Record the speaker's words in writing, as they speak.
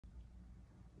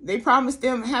They promised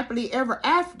them happily ever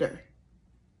after.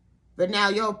 But now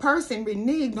your person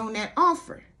reneged on that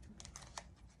offer.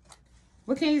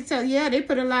 What can you tell? Yeah, they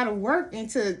put a lot of work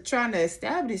into trying to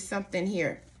establish something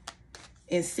here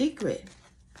in secret.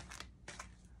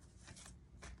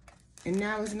 And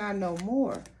now it's not no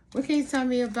more. What can you tell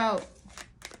me about...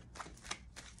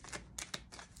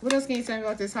 What else can you tell me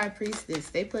about this high priestess?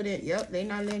 They put it... Yep, they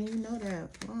not letting you know that.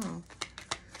 Wow.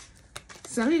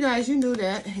 Some of you guys, you knew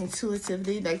that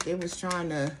intuitively. Like they was trying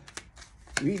to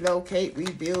relocate,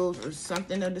 rebuild, or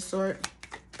something of the sort.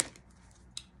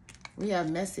 We have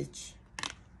message.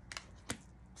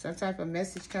 Some type of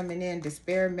message coming in.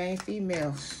 Despair, main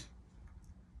females.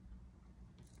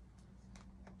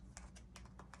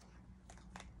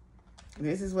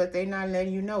 This is what they not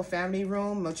letting you know. Family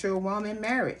room, mature woman,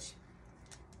 marriage.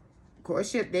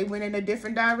 Courtship, they went in a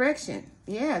different direction.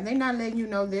 Yeah, they not letting you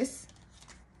know this.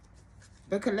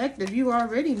 The collective, you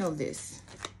already know this.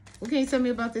 What can you tell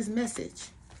me about this message?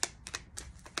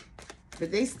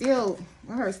 But they still,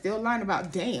 I heard still lying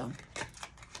about, damn.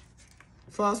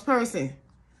 False person.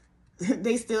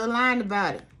 They still lying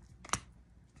about it.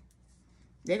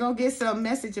 They're going to get some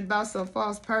message about some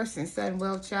false person. Sudden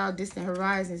wealth, child, distant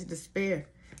horizons, despair.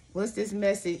 What's this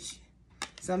message?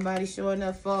 Somebody showing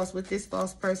up false. What this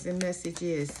false person message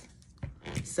is.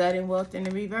 Sudden wealth in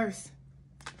the reverse.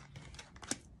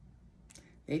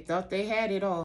 They thought they had it all.